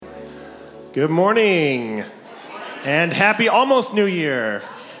Good morning, and happy almost New Year.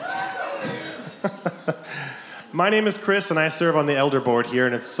 My name is Chris, and I serve on the elder board here,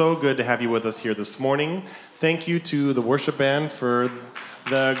 and it's so good to have you with us here this morning. Thank you to the worship band for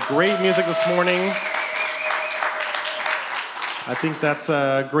the great music this morning. I think that's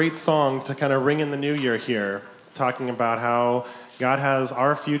a great song to kind of ring in the new year here, talking about how God has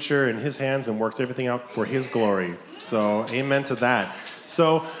our future in His hands and works everything out for His glory. So, amen to that.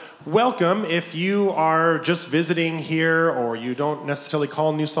 So, welcome. If you are just visiting here or you don't necessarily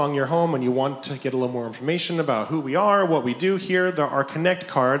call New Song your home and you want to get a little more information about who we are, what we do here, there are connect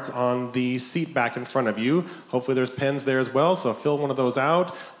cards on the seat back in front of you. Hopefully there's pens there as well, so fill one of those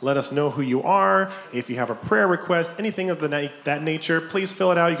out. Let us know who you are. If you have a prayer request, anything of that nature, please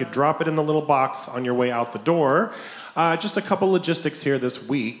fill it out. You could drop it in the little box on your way out the door. Just a couple logistics here this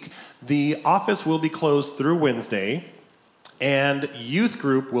week. The office will be closed through Wednesday, and youth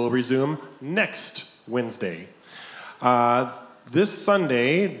group will resume next Wednesday. This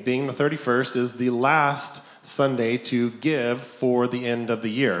Sunday, being the 31st, is the last Sunday to give for the end of the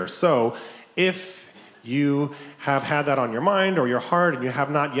year. So if you have had that on your mind or your heart and you have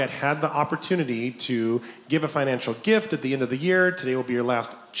not yet had the opportunity to give a financial gift at the end of the year, today will be your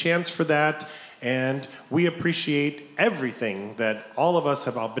last chance for that. And we appreciate everything that all of us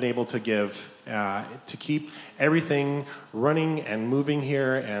have all been able to give to keep everything running and moving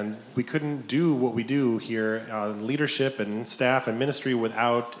here. And we couldn't do what we do here, leadership and staff and ministry,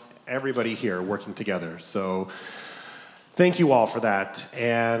 without everybody here working together. So thank you all for that.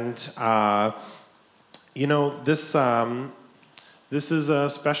 And, this is a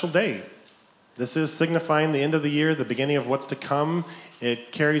special day. This is signifying the end of the year, the beginning of what's to come.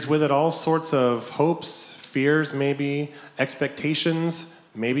 It carries with it all sorts of hopes, fears maybe, expectations.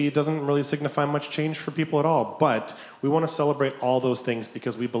 Maybe it doesn't really signify much change for people at all, but we want to celebrate all those things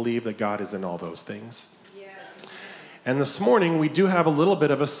because we believe that God is in all those things. Yes. And this morning, we do have a little bit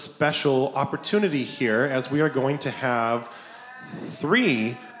of a special opportunity here as we are going to have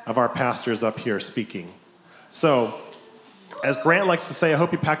 3 of our pastors up here speaking. So, as Grant likes to say, I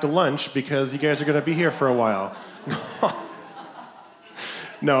hope you packed a lunch because you guys are going to be here for a while.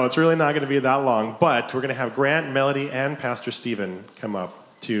 No, it's really not going to be that long, but we're going to have Grant, Melody, and Pastor Stephen come up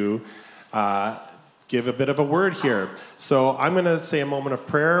to give a bit of a word here. So I'm going to say a moment of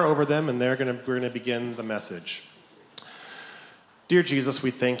prayer over them, and we're going to begin the message. Dear Jesus,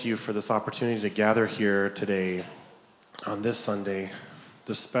 we thank you for this opportunity to gather here today on this Sunday,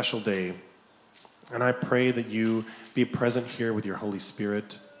 this special day. And I pray that you be present here with your Holy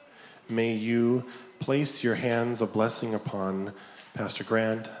Spirit. May you place your hands of blessing upon Pastor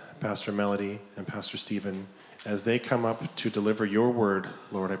Grant, Pastor Melody, and Pastor Stephen as they come up to deliver your word.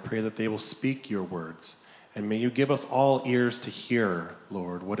 Lord, I pray that they will speak your words. And may you give us all ears to hear,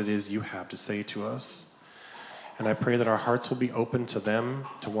 Lord, what it is you have to say to us. And I pray that our hearts will be open to them,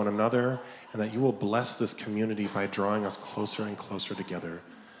 to one another, and that you will bless this community by drawing us closer and closer together.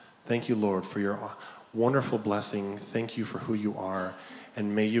 Thank you, Lord, for your wonderful blessing. Thank you for who you are.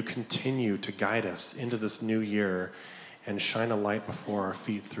 And may you continue to guide us into this new year and shine a light before our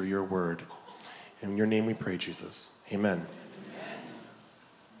feet through your word. In your name we pray, Jesus. Amen.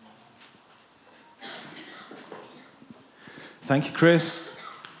 Thank you, Chris.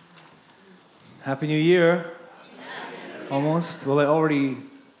 Happy New Year. Almost. Well,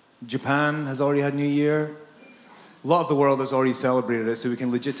 Japan has already had New Year. A lot of the world has already celebrated it, so we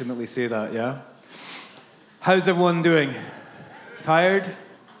can legitimately say that, yeah? How's everyone doing? Tired?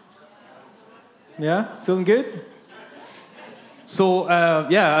 Yeah? Feeling good? So,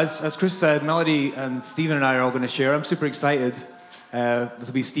 as Chris said, Melody and Stephen and I are all going to share. I'm super excited. This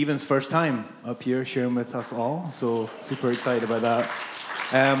will be Stephen's first time up here sharing with us all, so super excited about that.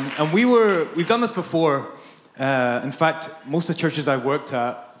 And we've done this before. In fact, most of the churches I've worked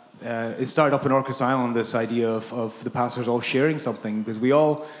at, it started up in Orcas Island, this idea of the pastors all sharing something, because we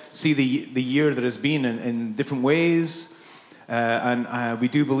all see the year that has been in different ways. And we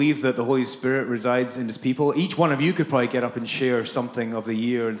do believe that the Holy Spirit resides in His people. Each one of you could probably get up and share something of the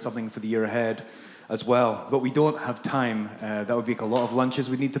year and something for the year ahead as well. But we don't have time. That would make a lot of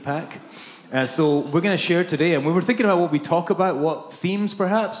lunches we'd need to pack. So we're going to share today. And we were thinking about what we talk about, what themes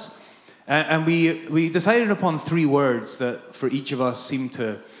perhaps. And we decided upon 3 words that for each of us seem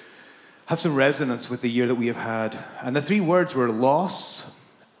to have some resonance with the year that we have had. And the 3 words were loss,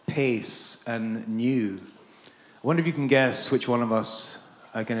 pace, and new. I wonder if you can guess which one of us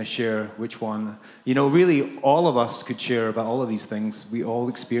are going to share which one. You know, really, all of us could share about all of these things. We all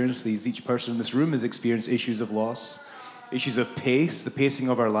experience these. Each person in this room has experienced issues of loss, issues of pace, the pacing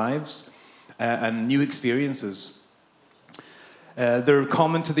of our lives, and new experiences. They're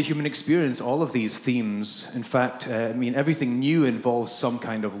common to the human experience, all of these themes. In fact, everything new involves some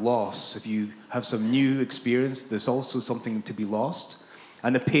kind of loss. If you have some new experience, there's also something to be lost.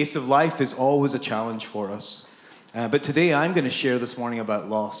 And the pace of life is always a challenge for us. But today I'm going to share this morning about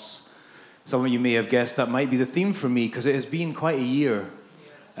loss. Some of you may have guessed that might be the theme for me, because it has been quite a year.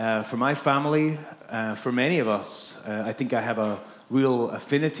 For my family, for many of us, I think I have a real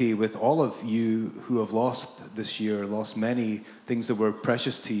affinity with all of you who have lost this year, lost many things that were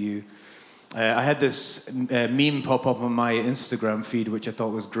precious to you. I had this meme pop up on my Instagram feed, which I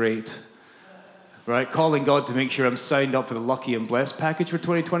thought was great. Right, calling God to make sure I'm signed up for the Lucky and Blessed package for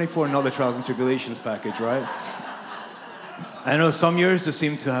 2024, not the Trials and Tribulations package, right? I know some years just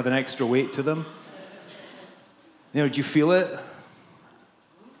seem to have an extra weight to them. Do you feel it?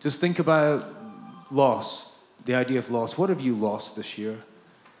 Just think about loss. The idea of loss. What have you lost this year?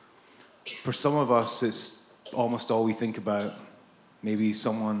 For some of us, it's almost all we think about. Maybe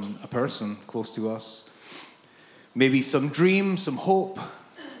someone, a person close to us. Maybe some dream, some hope.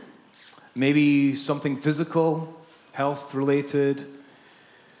 Maybe something physical, health-related.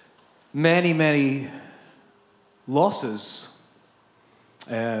 Many, many losses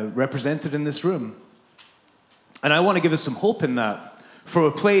represented in this room. And I want to give us some hope in that. For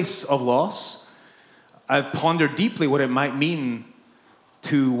a place of loss, I've pondered deeply what it might mean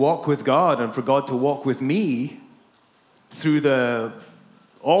to walk with God and for God to walk with me through the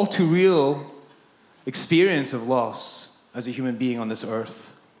all too real experience of loss as a human being on this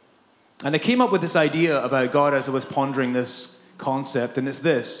earth. And I came up with this idea about God as I was pondering this concept, and it's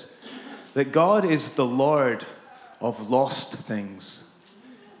this, that God is the Lord of lost things.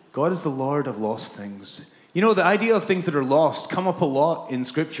 God is the Lord of lost things. The idea of things that are lost come up a lot in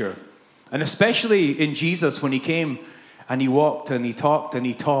Scripture. And especially in Jesus, when he came and he walked and he talked and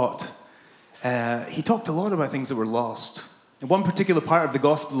he taught, he talked a lot about things that were lost. In one particular part of the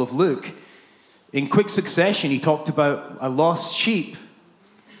Gospel of Luke, in quick succession, he talked about a lost sheep.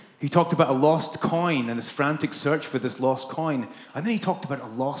 He talked about a lost coin and this frantic search for this lost coin. And then he talked about a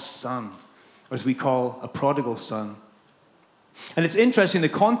lost son, or as we call a prodigal son. And it's interesting, the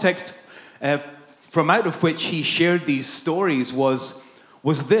context from out of which he shared these stories was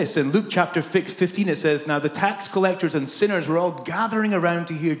this. In Luke chapter 15, it says, "Now the tax collectors and sinners were all gathering around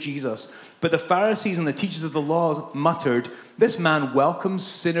to hear Jesus. But the Pharisees and the teachers of the law muttered, 'This man welcomes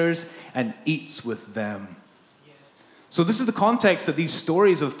sinners and eats with them.'" So this is the context that these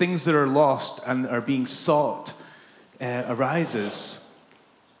stories of things that are lost and are being sought arises.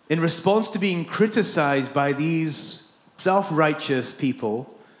 In response to being criticized by these self-righteous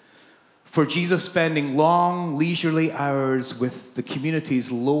people for Jesus spending long, leisurely hours with the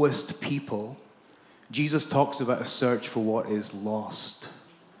community's lowest people, Jesus talks about a search for what is lost.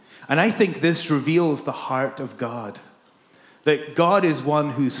 And I think this reveals the heart of God. That God is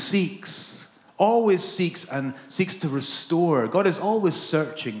one who always seeks to restore. God is always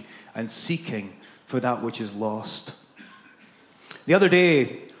searching and seeking for that which is lost. The other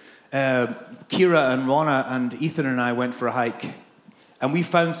day, Kira and Rona and Ethan and I went for a hike. And we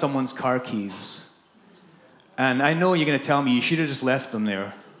found someone's car keys. And I know you're going to tell me you should have just left them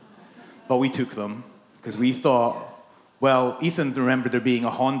there. But we took them because we thought, well, Ethan remembered there being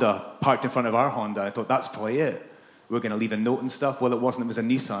a Honda parked in front of our Honda. I thought, that's probably it. We're going to leave a note and stuff. Well, it wasn't. It was a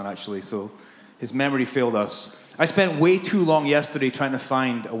Nissan, actually. So his memory failed us. I spent way too long yesterday trying to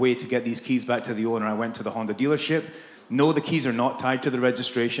find a way to get these keys back to the owner. I went to the Honda dealership. No, the keys are not tied to the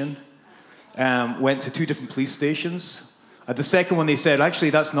registration. Went to 2 different police stations. At the second one, they said, actually,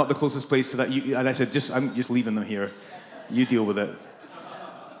 that's not the closest place to that. And I said, I'm just leaving them here. You deal with it.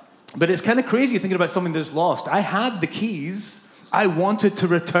 But it's kind of crazy thinking about something that's lost. I had the keys. I wanted to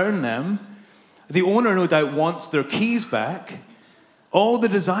return them. The owner, no doubt, wants their keys back. All the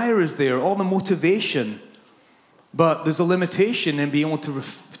desire is there, all the motivation. But there's a limitation in being able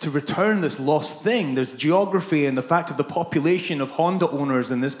to return this lost thing. There's geography, and the fact of the population of Honda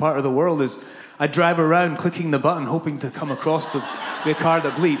owners in this part of the world is I drive around clicking the button hoping to come across the car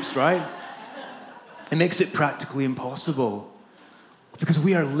that bleeps, right? It makes it practically impossible because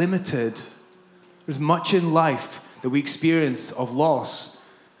we are limited. There's much in life that we experience of loss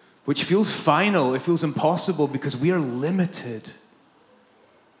which feels final. It feels impossible because we are limited.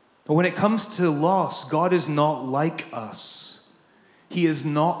 But when it comes to loss, God is not like us. He is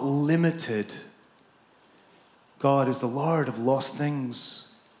not limited. God is the Lord of lost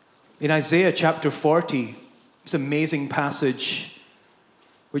things. In Isaiah chapter 40, this amazing passage,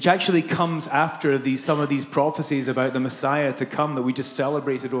 which actually comes after some of these prophecies about the Messiah to come that we just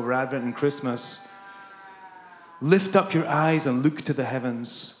celebrated over Advent and Christmas. Lift up your eyes and look to the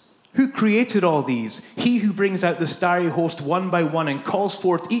heavens. Who created all these? He who brings out the starry host one by one and calls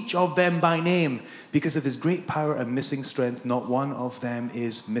forth each of them by name. Because of his great power and missing strength, not one of them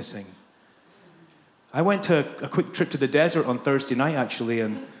is missing. I went to a quick trip to the desert on Thursday night, actually,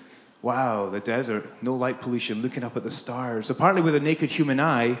 and wow, the desert, no light pollution, looking up at the stars. Apparently with a naked human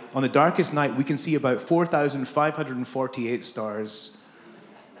eye, on the darkest night, we can see about 4,548 stars.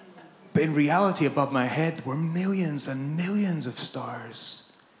 But in reality, above my head were millions and millions of stars.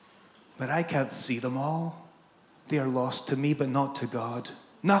 But I can't see them all. They are lost to me, but not to God.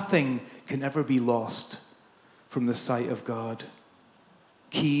 Nothing can ever be lost from the sight of God.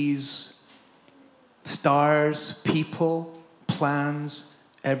 Keys, stars, people, plans,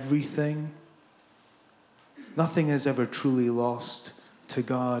 everything. Nothing is ever truly lost to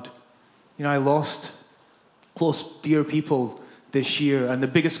God. You know, I lost close, dear people this year, and the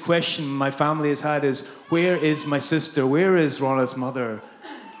biggest question my family has had is, where is my sister? Where is Rhona's mother?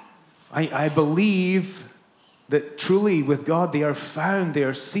 I believe that truly with God they are found, they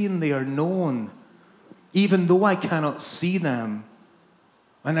are seen, they are known, even though I cannot see them.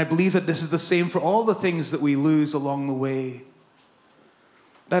 And I believe that this is the same for all the things that we lose along the way.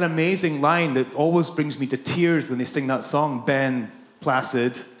 That amazing line that always brings me to tears when they sing that song, Ben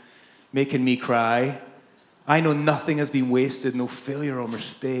Placid, making me cry. I know nothing has been wasted, no failure or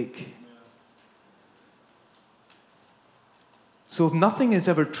mistake. So if nothing is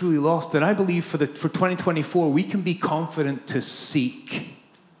ever truly lost, then I believe for 2024, we can be confident to seek,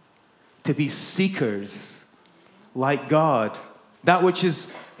 to be seekers like God. That which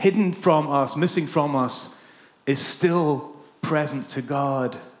is hidden from us, missing from us, is still present to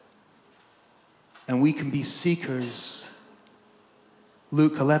God. And we can be seekers.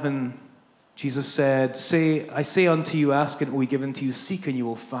 Luke 11, Jesus said, I say unto you, ask and it will be given to you, seek and you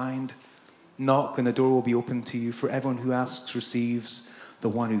will find. Knock and the door will be opened to you. For everyone who asks receives, the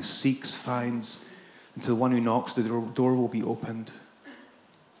one who seeks finds, and to the one who knocks the door will be opened.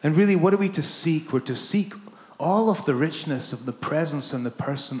 And really, what are we to seek? We're to seek all of the richness of the presence and the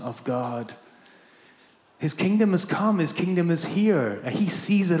person of God. His kingdom has come, his kingdom is here, and he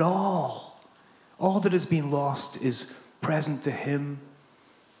sees it all. All that has been lost is present to him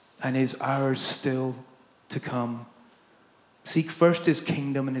and is ours still to come. Seek first his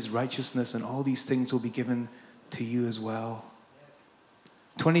kingdom and his righteousness, and all these things will be given to you as well.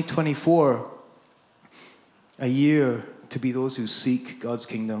 2024, a year to be those who seek God's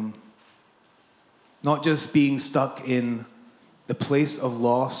kingdom. Not just being stuck in the place of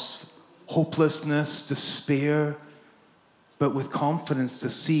loss, hopelessness, despair, but with confidence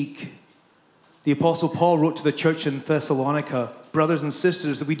to seek. The Apostle Paul wrote to the church in Thessalonica, brothers and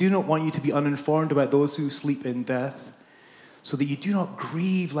sisters, that we do not want you to be uninformed about those who sleep in death, so that you do not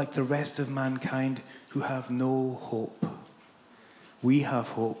grieve like the rest of mankind who have no hope. We have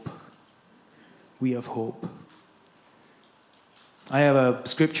hope. We have hope. I have a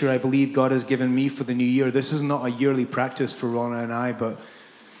scripture I believe God has given me for the new year. This is not a yearly practice for Rona and I, but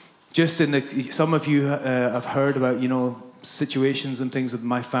just some of you have heard about, situations and things with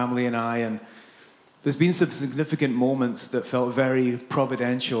my family and I, and there's been some significant moments that felt very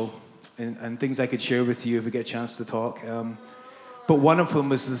providential and things I could share with you if we get a chance to talk. But one of them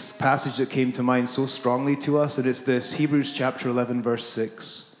was this passage that came to mind so strongly to us, and it's this, Hebrews chapter 11, verse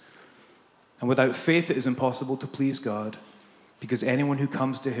 6. And without faith it is impossible to please God, because anyone who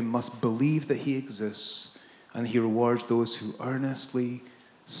comes to him must believe that he exists, and he rewards those who earnestly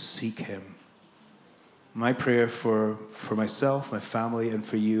seek him. My prayer for myself, my family, and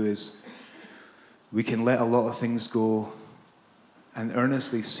for you is we can let a lot of things go and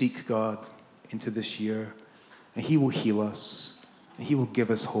earnestly seek God into this year, and he will heal us, and he will give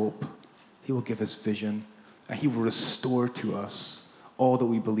us hope, he will give us vision, and he will restore to us all that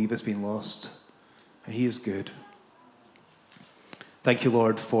we believe has been lost, and he is good. Thank you,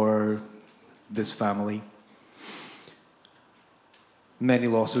 Lord, for this family. Many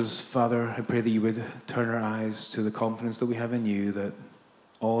losses, Father. I pray that you would turn our eyes to the confidence that we have in you, that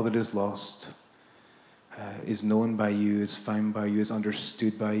all that is lost is known by you, is found by you, is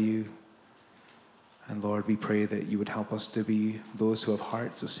understood by you. And Lord, we pray that you would help us to be those who have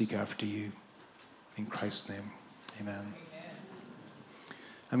hearts that seek after you. In Christ's name, amen.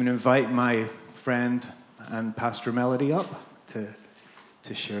 I'm going to invite my friend and Pastor Melody up to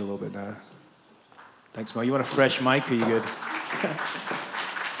share a little bit now. Thanks, Mel. You want a fresh mic? Are you good?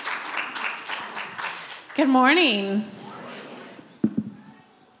 Good morning.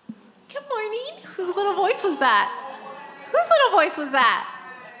 Good morning. Whose little voice was that? Whose little voice was that?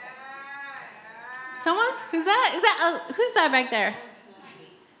 Someone's? Who's that? Who's that back there?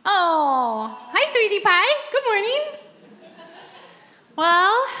 Oh, hi, sweetie pie. Good morning.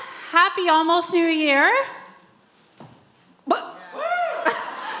 Well, Happy almost New Year. Come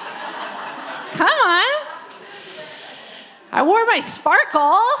on. I wore my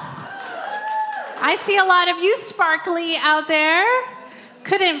sparkle. I see a lot of you sparkly out there.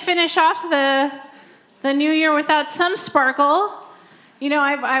 Couldn't finish off the new year without some sparkle. You know,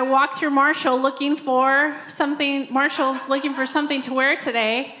 I walked through Marshall's looking for something to wear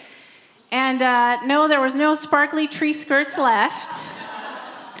today. And no, there was no sparkly tree skirts left.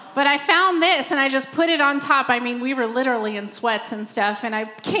 But I found this, and I just put it on top. I mean, we were literally in sweats and stuff, and I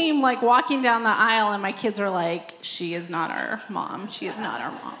came, like, walking down the aisle, and my kids were like, she is not our mom. She is not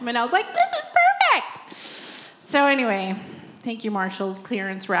our mom. And I was like, this is perfect. So anyway, thank you, Marshall's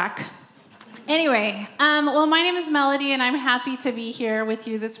clearance rack. Anyway, well, my name is Melody, and I'm happy to be here with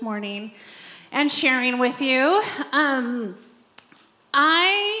you this morning and sharing with you. A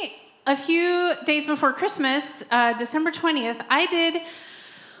few days before Christmas, December 20th, I did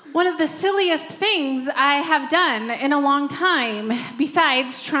one of the silliest things I have done in a long time,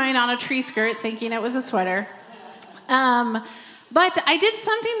 besides trying on a tree skirt thinking it was a sweater. But I did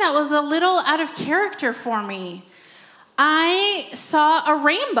something that was a little out of character for me. I saw a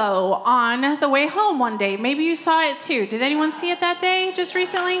rainbow on the way home one day. Maybe you saw it too. Did anyone see it that day just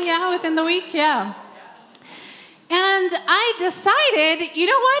recently? Yeah, within the week? Yeah. And I decided, you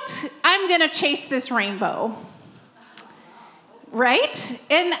know what? I'm going to chase this rainbow. Right?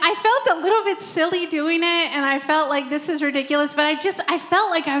 And I felt a little bit silly doing it, and I felt like this is ridiculous, but I felt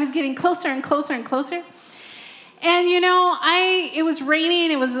like I was getting closer and closer and closer. And, you know, it was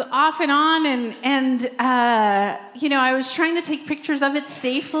raining, it was off and on, and you know, I was trying to take pictures of it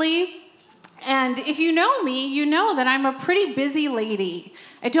safely. And if you know me, you know that I'm a pretty busy lady.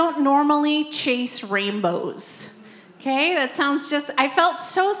 I don't normally chase rainbows. Okay? That sounds I felt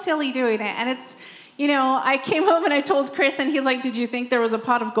so silly doing it, and it's, you know, I came home and I told Chris, and he's like, did you think there was a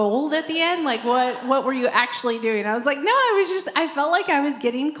pot of gold at the end? Like, what were you actually doing? I was like, no, I felt like I was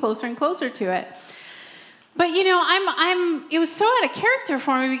getting closer and closer to it. But, you know, it was so out of character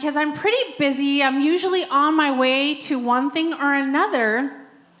for me because I'm pretty busy. I'm usually on my way to one thing or another.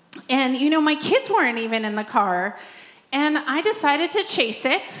 And, you know, my kids weren't even in the car. And I decided to chase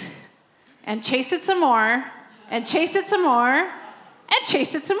it, and chase it some more, and chase it some more, and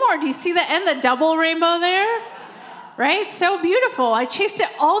chase it some more. Do you see the end, the double rainbow there? Right? So beautiful. I chased it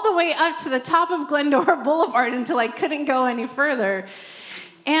all the way up to the top of Glendora Boulevard until I couldn't go any further.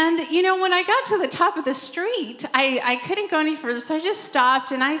 And, you know, when I got to the top of the street, I couldn't go any further, so I just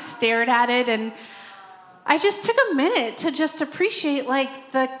stopped and I stared at it, and I just took a minute to just appreciate,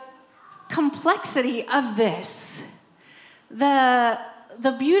 like, the complexity of this. The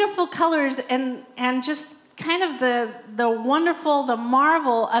beautiful colors and just kind of the wonderful, the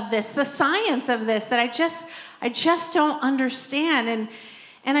marvel of this, the science of this that I just don't understand.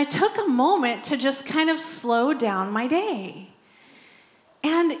 And I took a moment to just kind of slow down my day.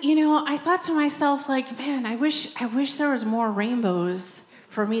 And, you know, I thought to myself, like, man, I wish there was more rainbows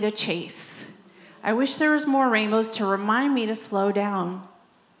for me to chase. I wish there was more rainbows to remind me to slow down.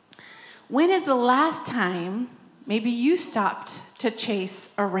 When is the last time maybe you stopped to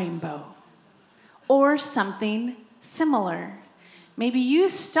chase a rainbow? Or something similar. Maybe you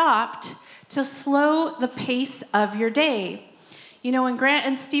stopped to slow the pace of your day. You know, when Grant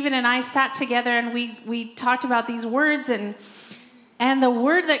and Stephen and I sat together and we talked about these words, and the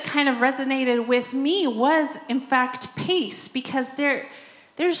word that kind of resonated with me was, in fact, pace, because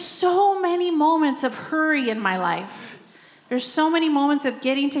there's so many moments of hurry in my life. There's so many moments of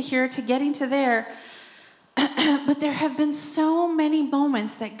getting to here to getting to there. But there have been so many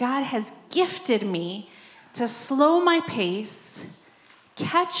moments that God has gifted me to slow my pace,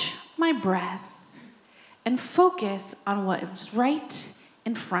 catch my breath, and focus on what is right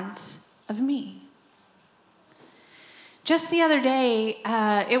in front of me. Just the other day,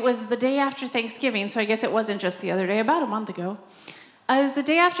 it was the day after Thanksgiving, so I guess it wasn't just the other day, about a month ago. It was the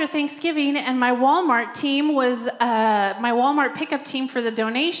day after Thanksgiving, and my Walmart team was, my Walmart pickup team for the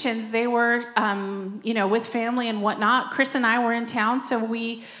donations. They were, you know, with family and whatnot. Chris and I were in town, so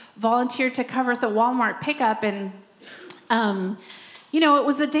we volunteered to cover the Walmart pickup. And, you know, it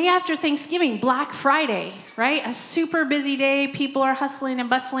was the day after Thanksgiving, Black Friday, right? A super busy day. People are hustling and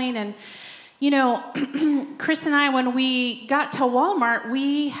bustling. And, you know, Chris and I, when we got to Walmart,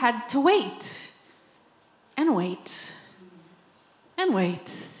 we had to wait and wait. And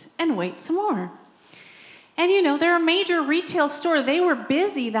wait some more. And, you know, they're a major retail store. They were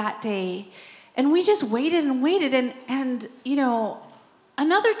busy that day. And we just waited and waited. And you know,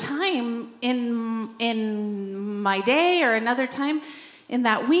 another time in my day or another time in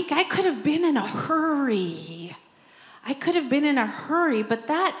that week, I could have been in a hurry. I could have been in a hurry, but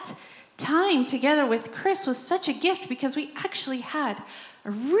that time together with Chris was such a gift because we actually had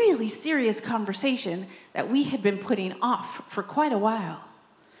a really serious conversation that we had been putting off for quite a while.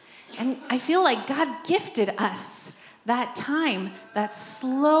 And I feel like God gifted us that time, that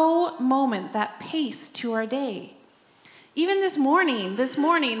slow moment, that pace to our day. Even this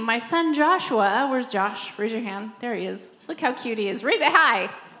morning, my son Joshua, where's Josh? Raise your hand. There he is. Look how cute he is. Raise it high.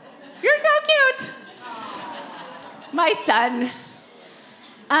 You're so cute. My son.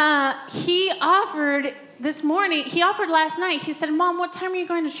 He offered last night. He said, Mom, what time are you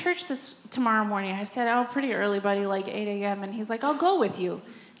going to church tomorrow morning? I said, oh, pretty early, buddy, like 8 a.m. And he's like, I'll go with you.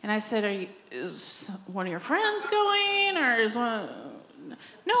 And I said, is one of your friends going? Or is one?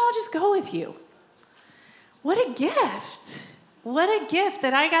 No, I'll just go with you. What a gift. What a gift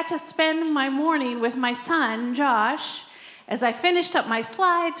that I got to spend my morning with my son, Josh, as I finished up my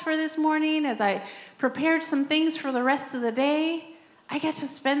slides for this morning, as I prepared some things for the rest of the day. I got to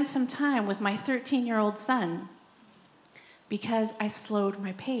spend some time with my 13-year-old son because I slowed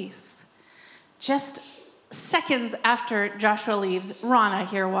my pace. Just seconds after Joshua leaves, Rana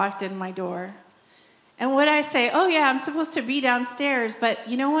here walked in my door. And what I say, oh yeah, I'm supposed to be downstairs, but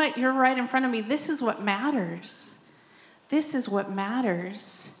you know what? You're right in front of me. This is what matters. This is what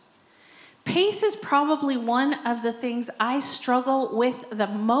matters. Pace is probably one of the things I struggle with the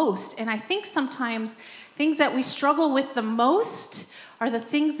most. And I think sometimes things that we struggle with the most are the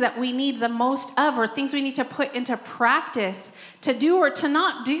things that we need the most of, or things we need to put into practice to do or to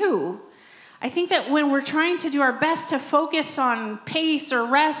not do. I think that when we're trying to do our best to focus on pace or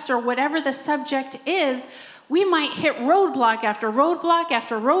rest or whatever the subject is, we might hit roadblock after roadblock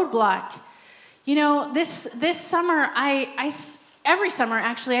after roadblock. You know, this summer, every summer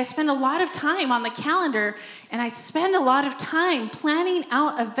actually, I spend a lot of time on the calendar, and I spend a lot of time planning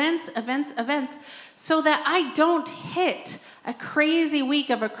out events, so that I don't hit a crazy week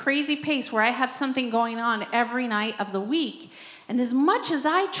of a crazy pace where I have something going on every night of the week. And as much as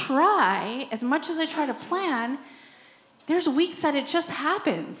I try to plan, there's weeks that it just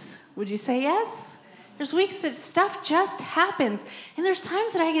happens. Would you say yes? There's weeks that stuff just happens. And there's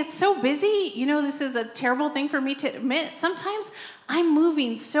times that I get so busy. You know, this is a terrible thing for me to admit. Sometimes I'm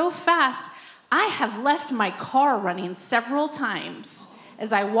moving so fast, I have left my car running several times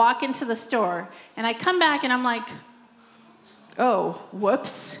as I walk into the store. And I come back and I'm like, oh,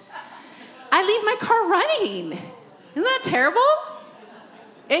 whoops. I leave my car running. Isn't that terrible?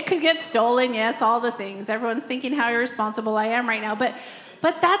 It could get stolen, yes, all the things. Everyone's thinking how irresponsible I am right now. But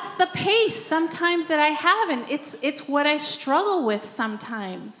that's the pace sometimes that I have, and it's what I struggle with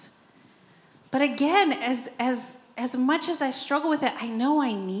sometimes. But again, as much as I struggle with it, I know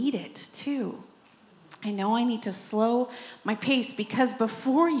I need it too. I know I need to slow my pace, because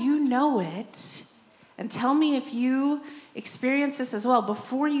before you know it, and tell me if you experience this as well,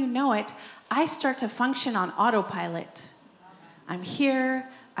 before you know it, I start to function on autopilot. I'm here,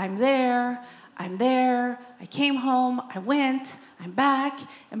 I'm there, I came home, I went, I'm back,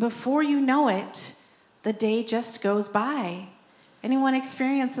 and before you know it, the day just goes by. Anyone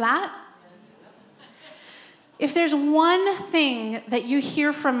experience that? If there's one thing that you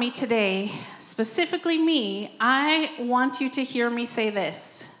hear from me today, specifically me, I want you to hear me say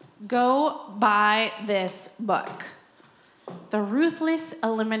this. Go buy this book. The Ruthless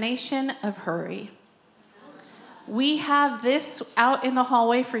Elimination of Hurry. We have this out in the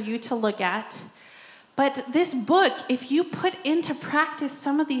hallway for you to look at. But this book, if you put into practice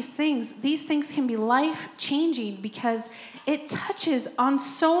some of these things can be life-changing, because it touches on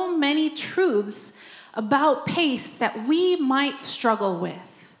so many truths about pace that we might struggle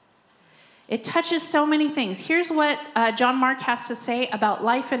with. It touches so many things. Here's what John Mark has to say about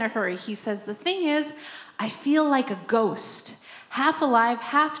life in a hurry. He says, the thing is, I feel like a ghost, half alive,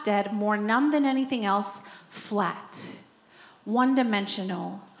 half dead, more numb than anything else, flat,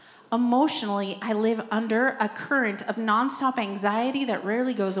 one-dimensional. Emotionally, I live under a current of nonstop anxiety that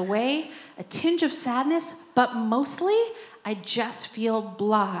rarely goes away, a tinge of sadness, but mostly I just feel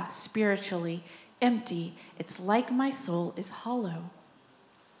blah spiritually, empty. It's like my soul is hollow.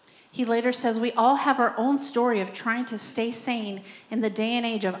 He later says, we all have our own story of trying to stay sane in the day and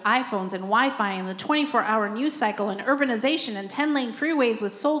age of iPhones and Wi-Fi and the 24-hour news cycle and urbanization and 10-lane freeways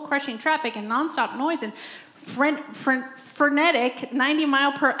with soul-crushing traffic and nonstop noise and frenetic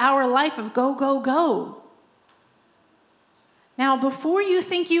 90-mile-per-hour life of go, go, go. Now, before you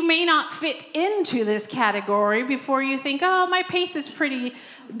think you may not fit into this category, before you think, oh, my pace is pretty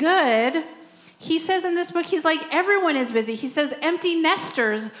good, he says in this book, he's like, everyone is busy. He says empty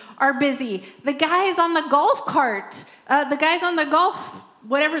nesters are busy. The guys on the golf cart,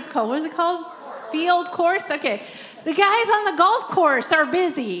 whatever it's called. What is it called? Field course? Okay. The guys on the golf course are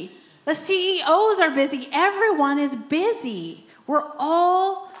busy. The CEOs are busy. Everyone is busy. We're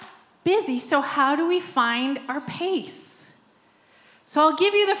all busy. So how do we find our pace? So I'll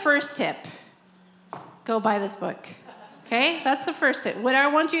give you the first tip. Go buy this book. Okay? That's the first tip. What I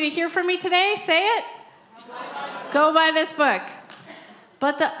want you to hear from me today, say it. Go buy this book.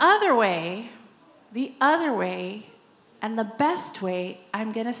 But the other way, and the best way,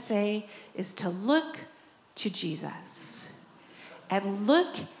 I'm going to say, is to look to Jesus and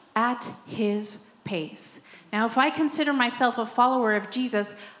look at his pace. Now, if I consider myself a follower of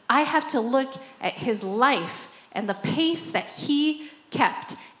Jesus, I have to look at his life and the pace that he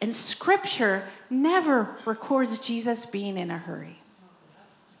kept. And Scripture never records Jesus being in a hurry.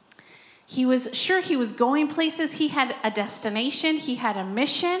 He was going places. He had a destination. He had a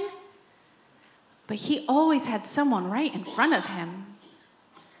mission. But he always had someone right in front of him.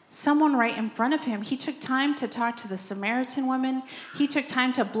 Someone right in front of him. He took time to talk to the Samaritan woman. He took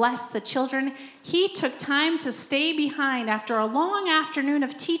time to bless the children. He took time to stay behind after a long afternoon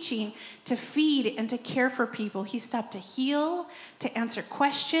of teaching to feed and to care for people. He stopped to heal, to answer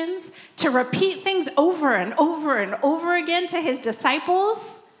questions, to repeat things over and over and over again to his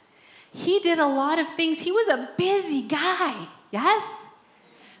disciples. He did a lot of things. He was a busy guy, yes?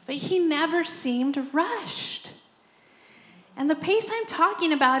 But he never seemed rushed. And the pace I'm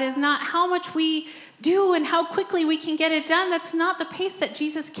talking about is not how much we do and how quickly we can get it done. That's not the pace that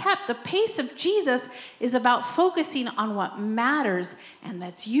Jesus kept. The pace of Jesus is about focusing on what matters, and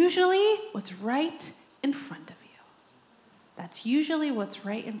that's usually what's right in front of you. That's usually what's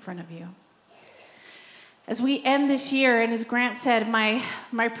right in front of you. As we end this year, and as Grant said, my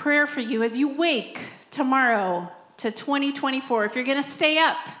prayer for you as you wake tomorrow to 2024, if you're going to stay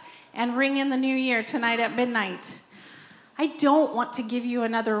up and ring in the new year tonight at midnight, I don't want to give you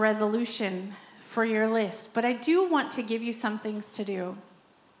another resolution for your list, but I do want to give you some things to do.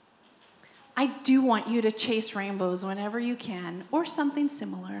 I do want you to chase rainbows whenever you can, or something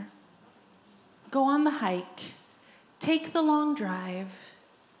similar. Go on the hike. Take the long drive.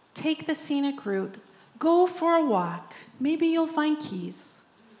 Take the scenic route. Go for a walk. Maybe you'll find keys.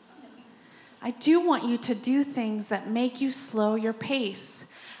 I do want you to do things that make you slow your pace.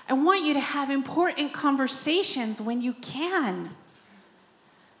 I want you to have important conversations when you can.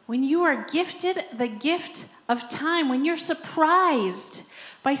 When you are gifted the gift of time, when you're surprised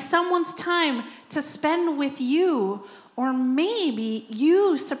by someone's time to spend with you, or maybe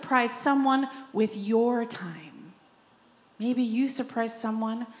you surprise someone with your time. Maybe you surprise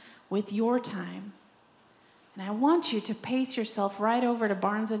someone with your time. And I want you to pace yourself right over to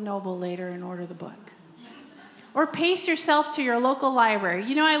Barnes & Noble later and order the book. Or pace yourself to your local library.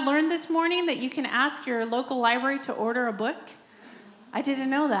 You know, I learned this morning that you can ask your local library to order a book. I didn't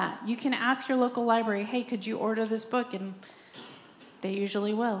know that. You can ask your local library, hey, could you order this book? And they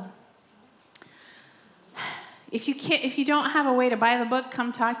usually will. If you don't have a way to buy the book,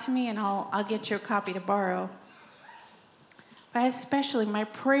 come talk to me and I'll get you a copy to borrow. But especially my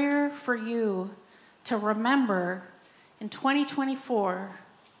prayer for you to remember in 2024,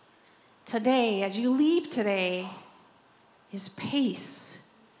 today, as you leave today, is pace.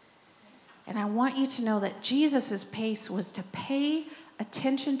 And I want you to know that Jesus' pace was to pay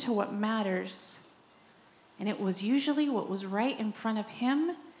attention to what matters. And it was usually what was right in front of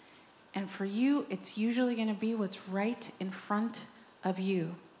him. And for you, it's usually going to be what's right in front of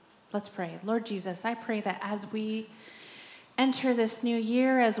you. Let's pray. Lord Jesus, I pray that as we enter this new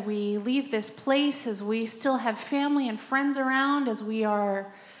year, as we leave this place, as we still have family and friends around, as we are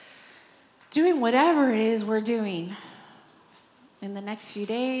doing whatever it is we're doing in the next few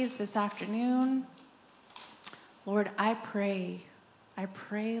days, this afternoon, Lord, I pray,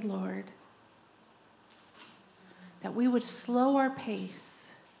 Lord, that we would slow our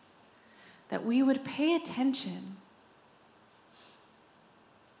pace, that we would pay attention,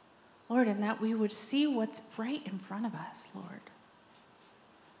 Lord, and that we would see what's right in front of us, Lord.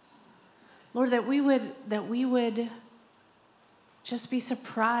 Lord, that we would just be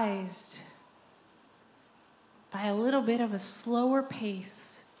surprised by a little bit of a slower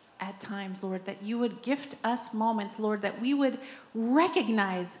pace at times, Lord, that you would gift us moments, Lord, that we would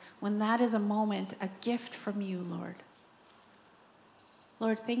recognize when that is a moment, a gift from you, Lord.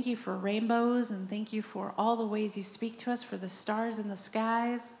 Lord, thank you for rainbows, and thank you for all the ways you speak to us, for the stars in the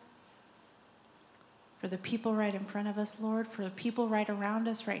skies, for the people right in front of us, Lord, for the people right around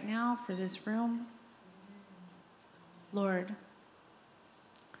us right now, for this room. Lord,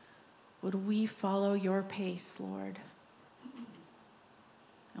 would we follow your pace, Lord?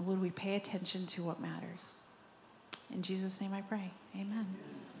 And would we pay attention to what matters? In Jesus' name I pray. Amen.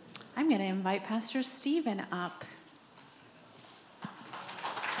 I'm going to invite Pastor Stephen up.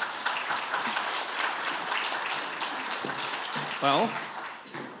 Well,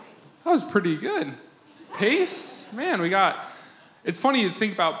 that was pretty good. Pace? Man, it's funny to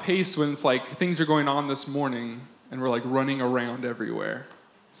think about pace when it's like things are going on this morning and we're like running around everywhere.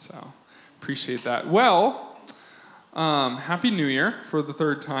 So, appreciate that. Well, Happy New Year for the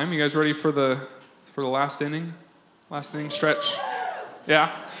third time. You guys ready for the last inning? Last inning stretch?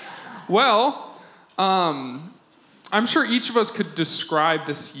 Yeah. Well, I'm sure each of us could describe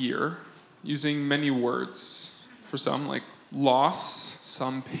this year using many words. For some, like loss,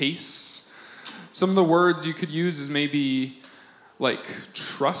 some pace. Some of the words you could use is maybe like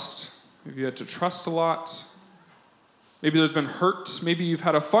trust. Maybe you had to trust a lot. Maybe there's been hurt. Maybe you've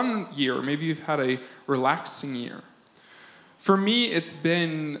had a fun year. Maybe you've had a relaxing year. For me, it's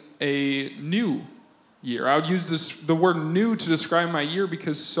been a new year. I would use the word new to describe my year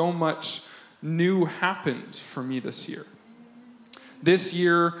because so much new happened for me this year. This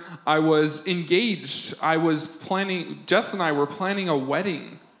year, I was engaged. Jess and I were planning a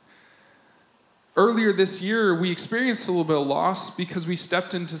wedding. Earlier this year, we experienced a little bit of loss because we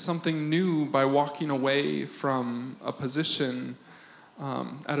stepped into something new by walking away from a position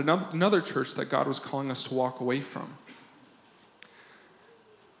at another church that God was calling us to walk away from.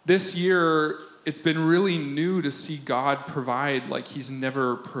 This year, it's been really new to see God provide like he's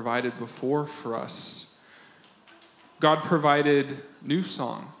never provided before for us. God provided New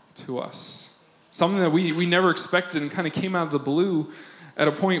Song to us. Something that we never expected and kind of came out of the blue at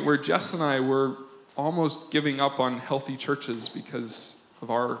a point where Jess and I were almost giving up on healthy churches because of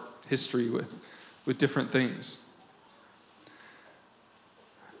our history with different things.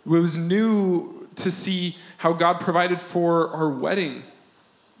 It was new to see how God provided for our wedding,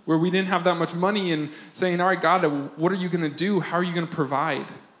 where we didn't have that much money and saying, all right, God, what are you going to do? How are you going to provide?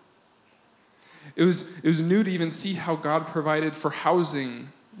 It was new to even see how God provided for housing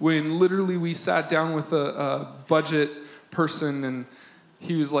when literally we sat down with a budget person and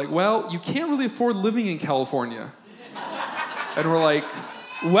he was like, well, you can't really afford living in California. And we're like,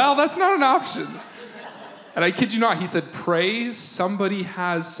 well, that's not an option. And I kid you not, he said, pray somebody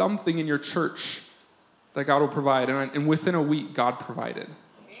has something in your church that God will provide. And within a week, God provided.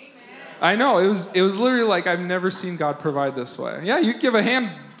 Amen. I know, it was literally like, I've never seen God provide this way. Yeah, you give a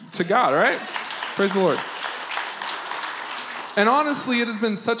hand to God, right? Praise the Lord. And honestly, it has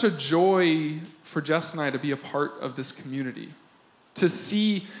been such a joy for Jess and I to be a part of this community. To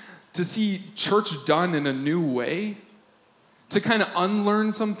see church done in a new way. To kind of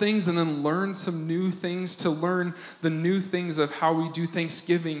unlearn some things and then learn some new things. To learn the new things of how we do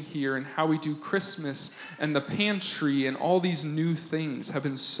Thanksgiving here and how we do Christmas and the pantry and all these new things have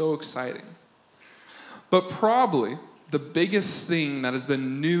been so exciting. But probably the biggest thing that has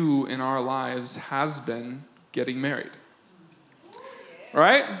been new in our lives has been getting married.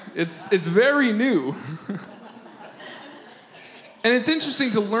 Right? It's very new. And it's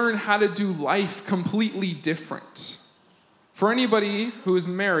interesting to learn how to do life completely different. For anybody who is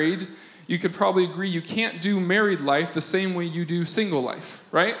married, you could probably agree you can't do married life the same way you do single life,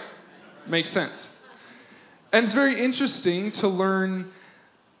 right? Makes sense. And it's very interesting to learn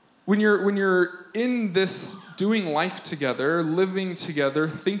when you're in this doing life together, living together,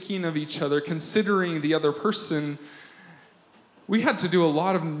 thinking of each other, considering the other person, we had to do a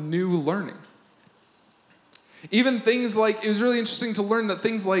lot of new learning. Even things like, it was really interesting to learn that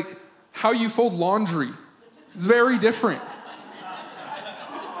things like how you fold laundry is very different.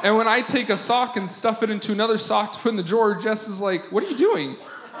 And when I take a sock and stuff it into another sock to put in the drawer, Jess is like, what are you doing?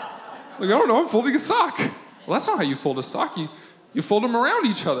 Like, I don't know, I'm folding a sock. Well, that's not how you fold a sock. You fold them around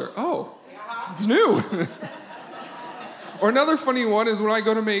each other. Oh, it's new. Or another funny one is when I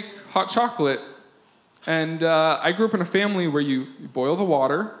go to make hot chocolate. And I grew up in a family where you boil the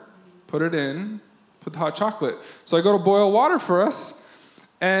water, put it in, put the hot chocolate. So I go to boil water for us,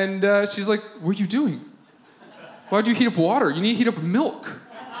 and she's like, what are you doing? Why'd you heat up water? You need to heat up milk.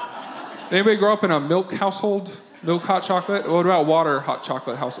 Anybody grow up in a milk household? Milk hot chocolate? What about water hot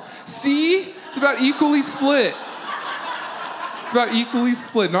chocolate household? See? It's about equally split. It's about equally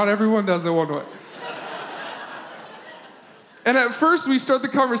split. Not everyone does it one way. And at first we start the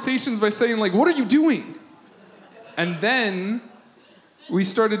conversations by saying, like, what are you doing? And then we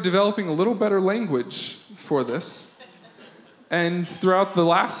started developing a little better language for this. And throughout the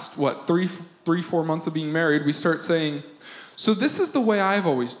last, 3-4 months of being married, we start saying, so this is the way I've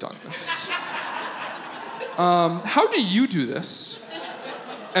always done this. How do you do this?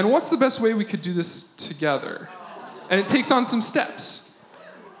 And what's the best way we could do this together? And it takes on some steps.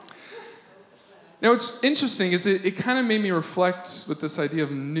 Now, what's interesting is it kind of made me reflect with this idea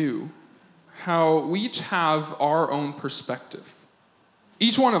of new, how we each have our own perspective.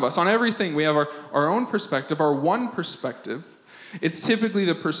 Each one of us, on everything, we have our own perspective, our one perspective. It's typically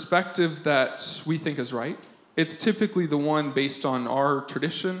the perspective that we think is right. It's typically the one based on our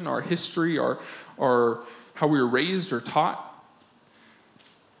tradition, our history, our how we were raised or taught.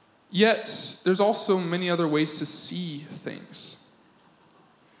 Yet, there's also many other ways to see things.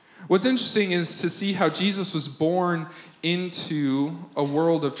 What's interesting is to see how Jesus was born into a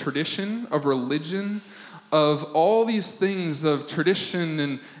world of tradition, of religion, of all these things of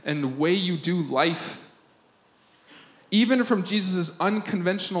tradition and the way you do life. Even from Jesus'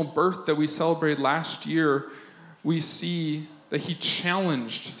 unconventional birth that we celebrated last year, we see that he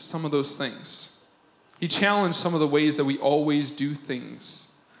challenged some of those things. He challenged some of the ways that we always do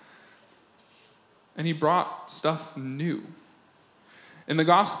things. And he brought stuff new. In the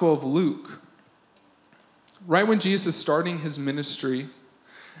Gospel of Luke, right when Jesus is starting his ministry,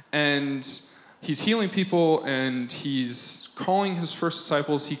 and he's healing people, and he's calling his first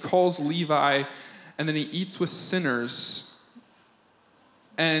disciples, he calls Levi, and then he eats with sinners.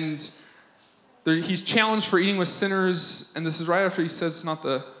 And he's challenged for eating with sinners, and this is right after he says it's not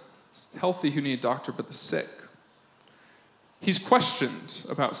the healthy who need a doctor, but the sick. He's questioned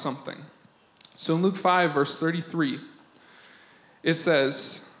about something. So in Luke 5, verse 33, it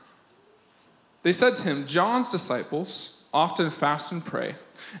says, they said to him, John's disciples often fast and pray,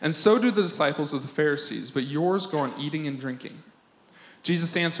 and so do the disciples of the Pharisees, but yours go on eating and drinking.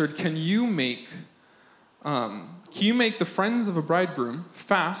 Jesus answered, Can you make the friends of a bridegroom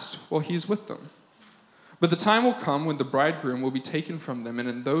fast while he is with them? But the time will come when the bridegroom will be taken from them, and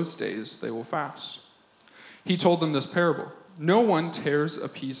in those days they will fast. He told them this parable. No one tears a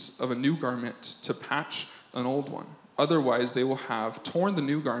piece of a new garment to patch an old one. Otherwise they will have torn the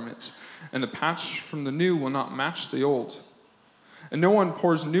new garment, and the patch from the new will not match the old. And no one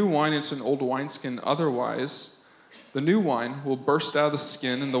pours new wine into an old wineskin. Otherwise the new wine will burst out of the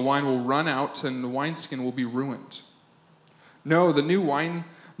skin, and the wine will run out, and the wineskin will be ruined. No, the new wine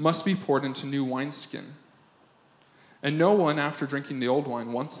must be poured into new wineskin. And no one, after drinking the old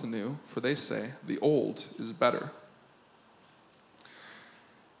wine, wants the new, for they say, the old is better.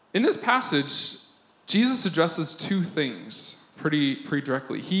 In this passage, Jesus addresses two things pretty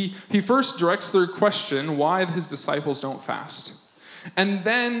directly. He first directs their question why his disciples don't fast. And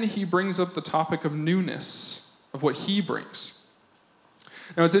then he brings up the topic of newness, of what he brings.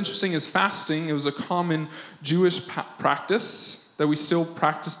 Now, what's interesting is fasting, it was a common Jewish practice that we still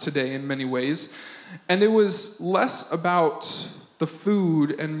practice today in many ways. And it was less about the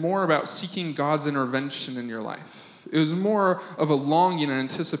food and more about seeking God's intervention in your life. It was more of a longing and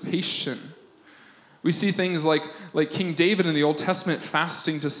anticipation. We see things like King David in the Old Testament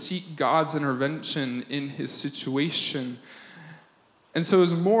fasting to seek God's intervention in his situation. And so it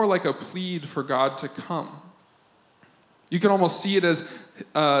was more like a plead for God to come. You can almost see it as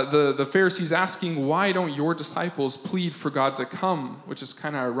the Pharisees asking, why don't your disciples plead for God to come? Which is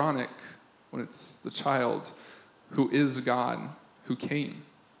kind of ironic when it's the child who is God who came.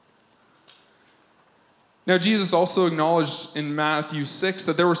 Now, Jesus also acknowledged in Matthew 6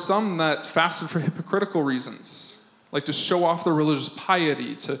 that there were some that fasted for hypocritical reasons, like to show off their religious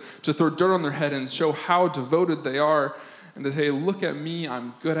piety, to throw dirt on their head and show how devoted they are, and to say, look at me,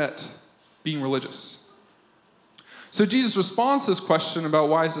 I'm good at being religious. So Jesus responds to this question about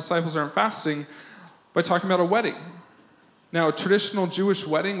why his disciples aren't fasting by talking about a wedding. Now, a traditional Jewish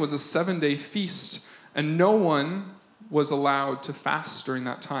wedding was a 7-day feast, and no one was allowed to fast during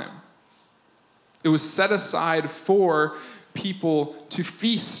that time. It was set aside for people to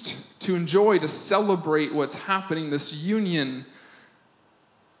feast, to enjoy, to celebrate what's happening, this union.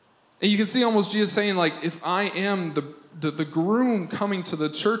 And you can see almost Jesus saying, like, if I am the groom coming to the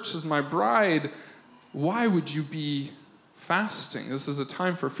church as my bride, why would you be fasting? This is a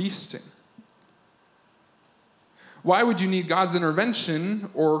time for feasting. Why would you need God's intervention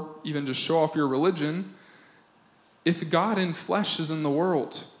or even just show off your religion if God in flesh is in the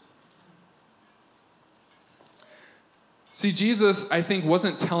world? See, Jesus, I think,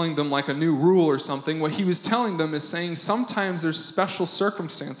 wasn't telling them like a new rule or something. What he was telling them is saying sometimes there's special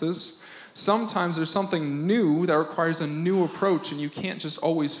circumstances. Sometimes there's something new that requires a new approach, and you can't just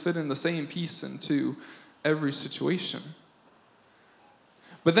always fit in the same piece into every situation.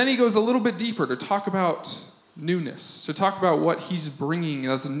 But then he goes a little bit deeper to talk about newness, to talk about what he's bringing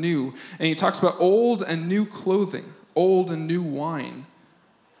as new. And he talks about old and new clothing, old and new wine.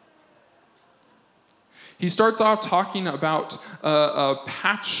 He starts off talking about a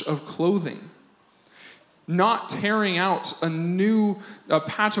patch of clothing. not tearing out a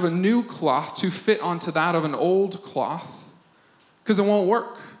patch of a new cloth to fit onto that of an old cloth, because it won't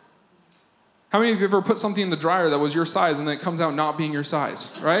work. How many of you have ever put something in the dryer that was your size and then it comes out not being your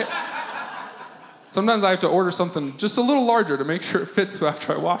size, right? Sometimes I have to order something just a little larger to make sure it fits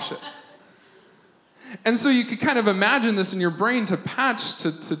after I wash it. And so you could kind of imagine this in your brain, to patch,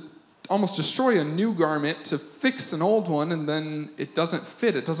 to almost destroy a new garment, to fix an old one, and then it doesn't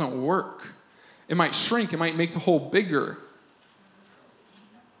fit, it doesn't work. It might shrink, it might make the hole bigger.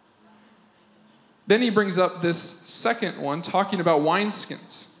 Then he brings up this second one, talking about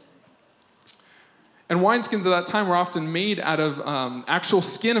wineskins. And wineskins at that time were often made out of actual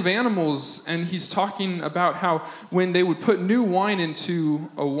skin of animals. And he's talking about how when they would put new wine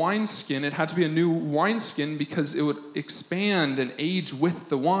into a wineskin, it had to be a new wineskin because it would expand and age with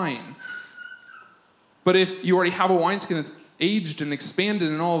the wine. But if you already have a wineskin that's aged and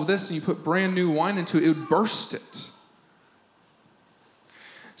expanded and all of this, and you put brand new wine into it, it would burst it.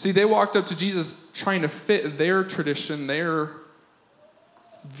 See, they walked up to Jesus trying to fit their tradition, their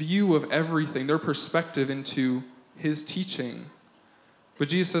view of everything, their perspective into his teaching. But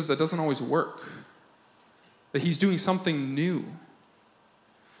Jesus says that doesn't always work, that he's doing something new.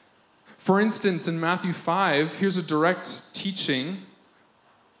 For instance, in Matthew 5, here's a direct teaching.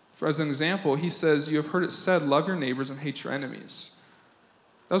 As an example, he says, "You have heard it said, love your neighbors and hate your enemies."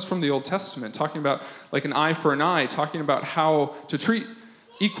 That was from the Old Testament, talking about like an eye for an eye, talking about how to treat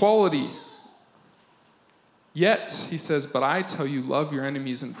equality. Yet, he says, "But I tell you, love your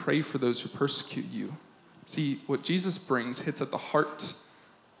enemies and pray for those who persecute you." See, what Jesus brings hits at the heart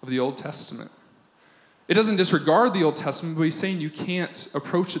of the Old Testament. It doesn't disregard the Old Testament, but he's saying you can't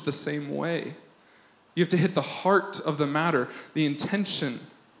approach it the same way. You have to hit the heart of the matter, the intention.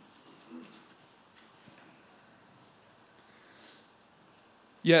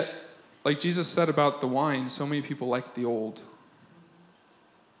 Yet, like Jesus said about the wine, so many people like the old.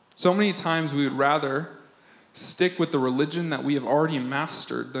 So many times we would rather stick with the religion that we have already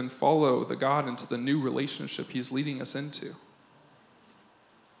mastered than follow the God into the new relationship he's leading us into.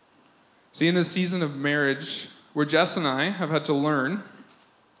 See, in this season of marriage, where Jess and I have had to learn,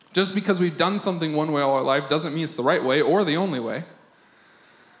 just because we've done something one way all our life doesn't mean it's the right way or the only way.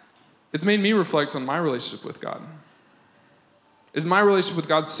 It's made me reflect on my relationship with God. Is my relationship with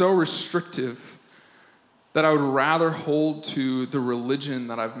God so restrictive that I would rather hold to the religion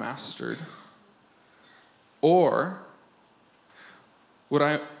that I've mastered? Or would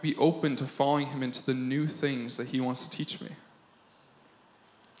I be open to following him into the new things that he wants to teach me?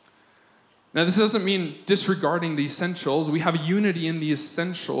 Now, this doesn't mean disregarding the essentials. We have unity in the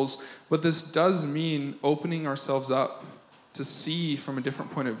essentials, but this does mean opening ourselves up to see from a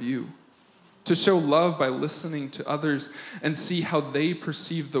different point of view, to show love by listening to others and see how they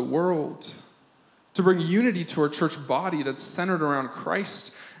perceive the world, to bring unity to our church body that's centered around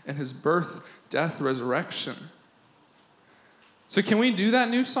Christ and his birth, death, resurrection. So can we do that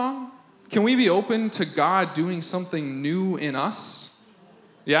new song? Can we be open to God doing something new in us?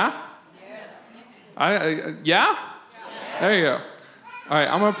 Yeah? Yes. Yeah? There you go. All right,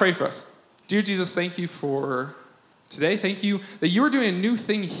 I'm going to pray for us. Dear Jesus, thank you for today. Thank you that you are doing a new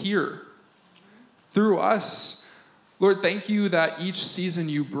thing here through us. Lord, thank you that each season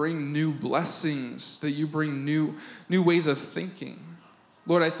you bring new blessings, that you bring new ways of thinking.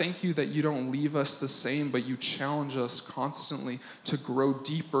 Lord, I thank you that you don't leave us the same, but you challenge us constantly to grow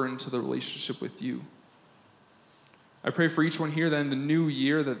deeper into the relationship with you. I pray for each one here that in the new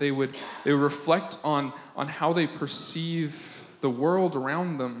year that they would reflect on how they perceive the world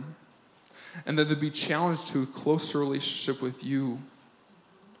around them, and that they'd be challenged to a closer relationship with you.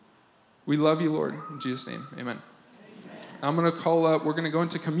 We love you, Lord. In Jesus' name, amen. I'm going to we're going to go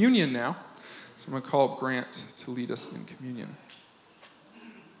into communion now. So I'm going to call up Grant to lead us in communion.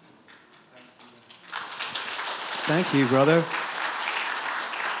 Thank you, brother. I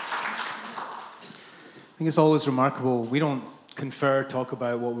think it's always remarkable. We don't confer, talk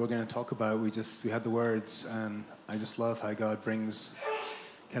about what we're going to talk about. We have the words, and I just love how God brings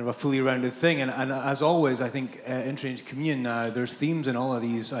kind of a fully rounded thing. And as always, I think entering into communion now, there's themes in all of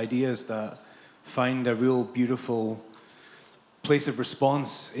these ideas that find a real beautiful place of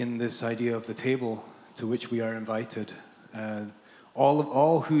response in this idea of the table to which we are invited.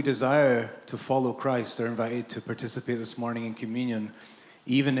 All who desire to follow Christ are invited to participate this morning in communion,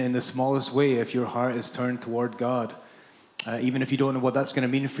 even in the smallest way if your heart is turned toward God, even if you don't know what that's going to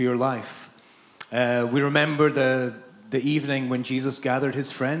mean for your life. We remember the evening when Jesus gathered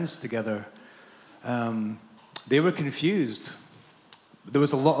his friends together. They were confused. There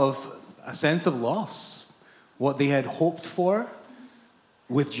was a sense of loss. What they had hoped for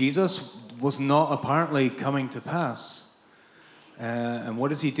with Jesus was not apparently coming to pass. And what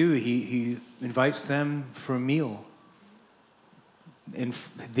does he do? He invites them for a meal.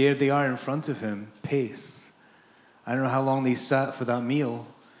 There they are in front of him, pace. I don't know how long they sat for that meal,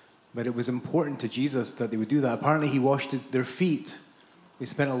 but it was important to Jesus that they would do that. Apparently he washed their feet. They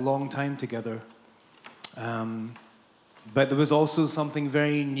spent a long time together. But there was also something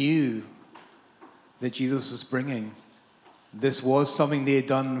very new that Jesus was bringing. This was something they had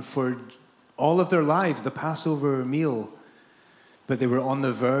done for all of their lives, the Passover meal. But they were on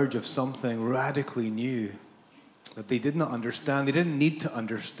the verge of something radically new that they did not understand. They didn't need to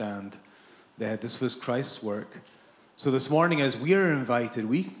understand that this was Christ's work. So this morning, as we are invited,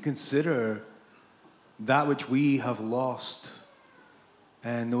 we can consider that which we have lost,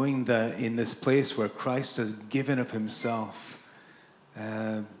 and knowing that in this place where Christ has given of himself,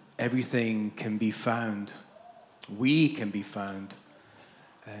 everything can be found. We can be found.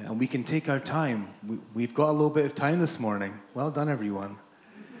 And we can take our time. We've got a little bit of time this morning. Well done, everyone.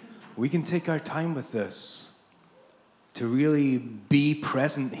 We can take our time with this to really be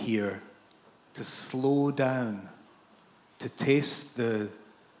present here, to slow down, to taste the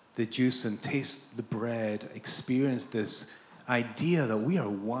juice and taste the bread, experience this idea that we are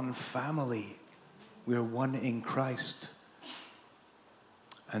one family. We are one in Christ.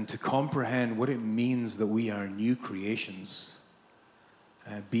 And to comprehend what it means that we are new creations,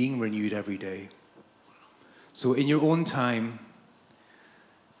 being renewed every day. So in your own time,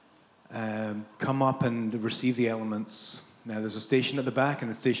 come up and receive the elements. Now there's a station at the back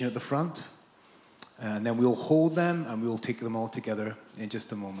and a station at the front. And then we'll hold them and we'll take them all together in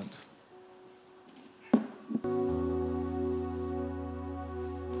just a moment.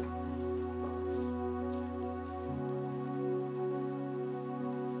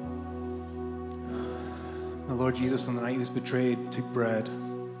 The Lord Jesus, on the night he was betrayed, took bread.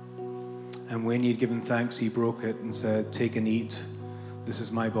 And when he had given thanks, he broke it and said, "Take and eat. This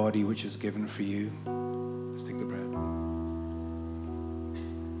is my body, which is given for you." Let's take the bread.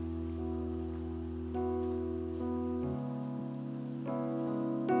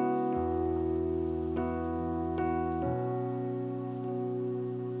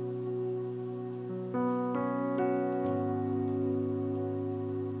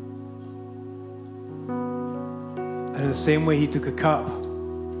 And in the same way, he took a cup,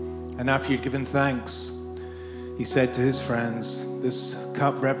 and after he had given thanks, he said to his friends, "This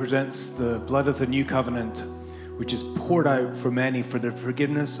cup represents the blood of the new covenant, which is poured out for many for the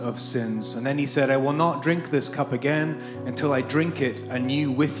forgiveness of sins." And then he said, "I will not drink this cup again until I drink it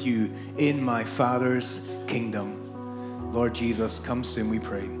anew with you in my Father's kingdom." Lord Jesus, come soon, we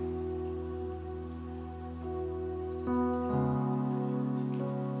pray.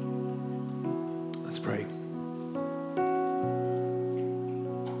 Let's pray.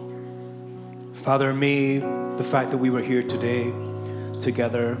 Father, may the fact that we were here today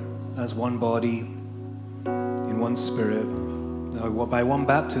together as one body, in one spirit, by one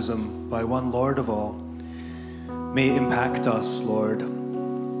baptism, by one Lord of all, may impact us, Lord,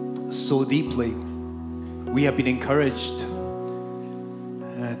 so deeply. We have been encouraged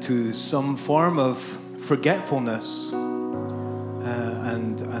to some form of forgetfulness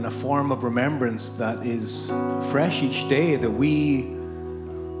and a form of remembrance that is fresh each day, that we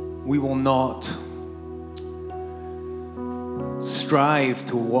will not strive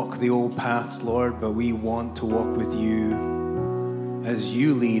to walk the old paths, Lord, but we want to walk with you as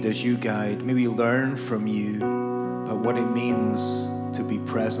you lead, as you guide. May we learn from you about what it means to be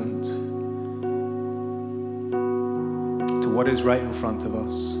present, to what is right in front of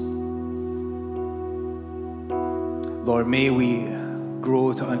us. Lord, may we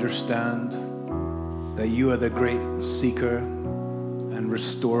grow to understand that you are the great seeker and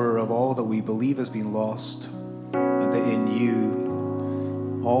restorer of all that we believe has been lost, and that in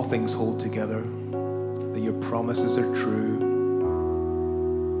you all things hold together, that your promises are true,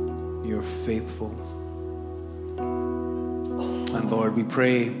 you're faithful. And Lord, we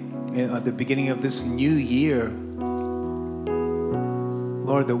pray at the beginning of this new year,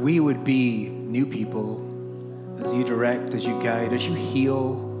 Lord, that we would be new people as you direct, as you guide, as you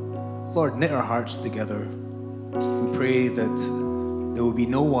heal. Lord, knit our hearts together. We pray that there will be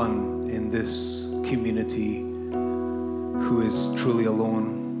no one in this community who is truly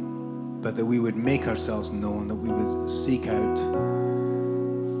alone, but that we would make ourselves known, that we would seek out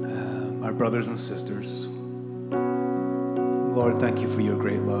our brothers and sisters. Lord, thank you for your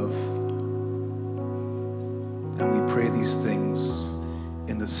great love. And we pray these things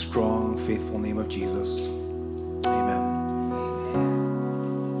in the strong, faithful name of Jesus. Amen.